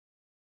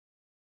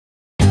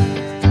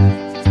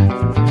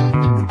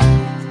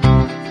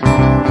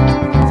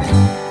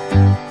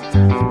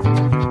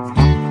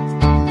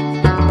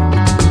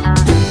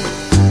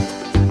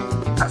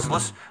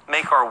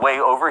are way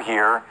over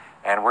here,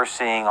 and we're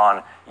seeing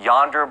on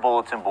yonder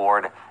bulletin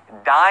board,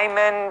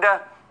 diamond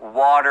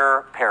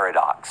water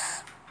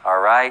paradox. All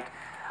right?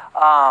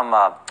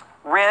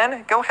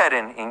 Ren, go ahead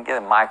and get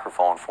a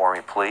microphone for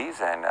me,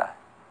 please. And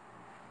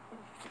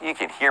you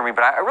can hear me,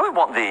 but I really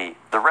want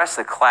the rest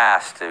of the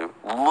class to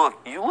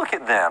look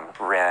at them,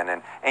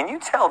 Ren, and you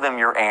tell them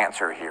your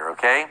answer here,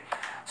 okay?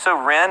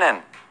 So Ren,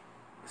 and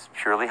it's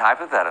purely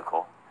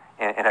hypothetical,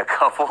 in a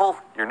couple,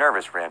 you're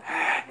nervous, Ren,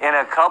 in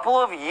a couple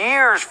of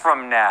years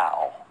from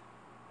now,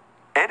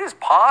 it is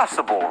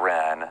possible,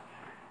 Ren,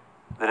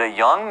 that a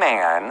young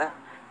man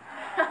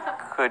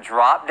could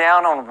drop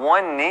down on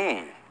one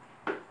knee,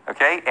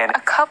 okay? And a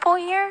couple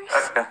years?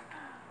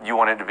 You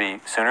want it to be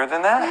sooner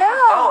than that? No.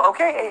 Oh,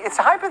 okay. It's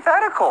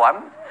hypothetical.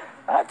 I'm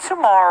not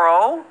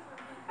tomorrow.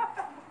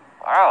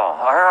 Oh,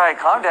 all right.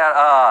 Calm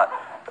down.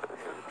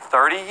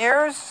 30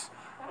 years?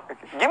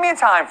 Give me a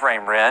time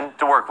frame, Ren,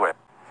 to work with.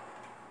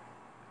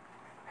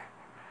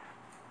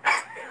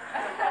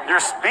 You're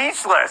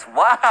speechless.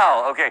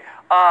 Wow. Okay.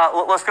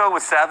 Let's go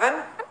with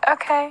 7.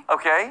 Okay.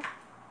 Okay.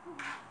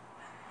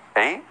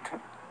 8.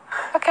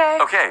 Okay.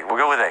 Okay. We'll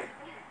go with 8.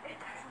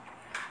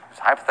 It's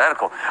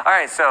hypothetical. All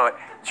right. So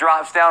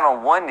drops down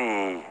on one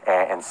knee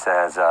and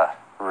says,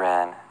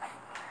 Ren,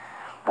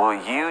 will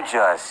you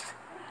just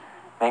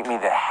make me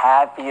the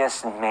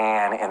happiest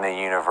man in the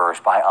universe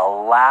by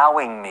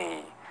allowing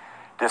me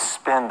to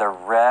spend the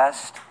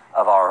rest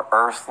of our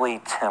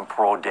earthly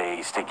temporal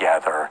days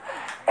together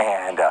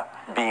and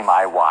be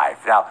my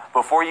wife? Now,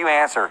 before you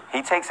answer,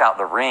 he takes out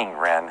the ring,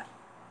 Ren.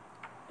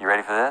 You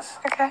ready for this?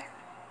 Okay.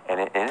 And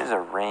it is a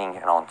ring,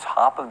 and on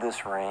top of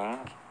this ring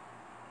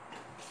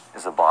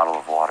is a bottle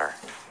of water.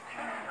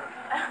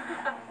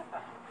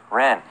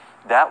 Ren,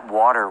 that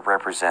water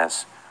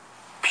represents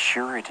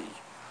purity,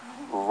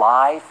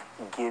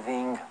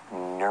 life-giving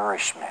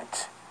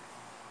nourishment,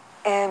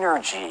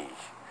 energy,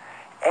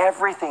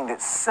 everything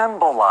that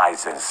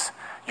symbolizes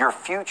your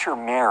future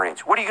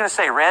marriage. What are you going to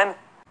say, Ren?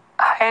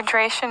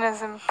 Hydration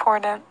is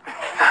important. You're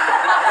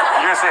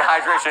going to say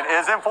hydration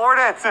is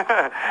important?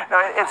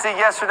 No, it's a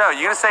yes or no.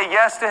 You going to say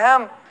yes to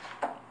him?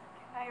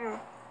 I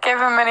give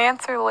him an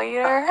answer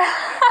later.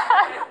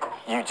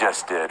 You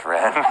just did,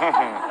 Ren.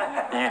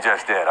 You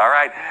just did. All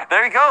right.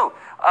 There you go.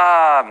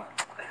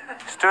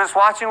 Students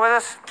watching with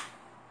us,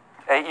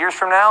 8 years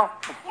from now,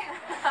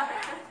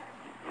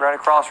 right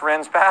across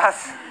Ren's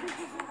path.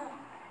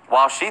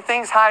 While she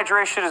thinks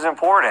hydration is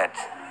important,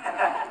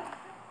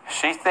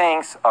 she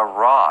thinks a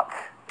rock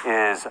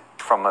is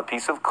from a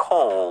piece of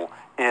coal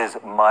is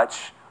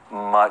much,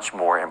 much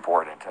more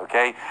important,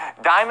 okay?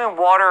 Diamond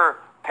water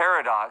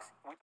paradox.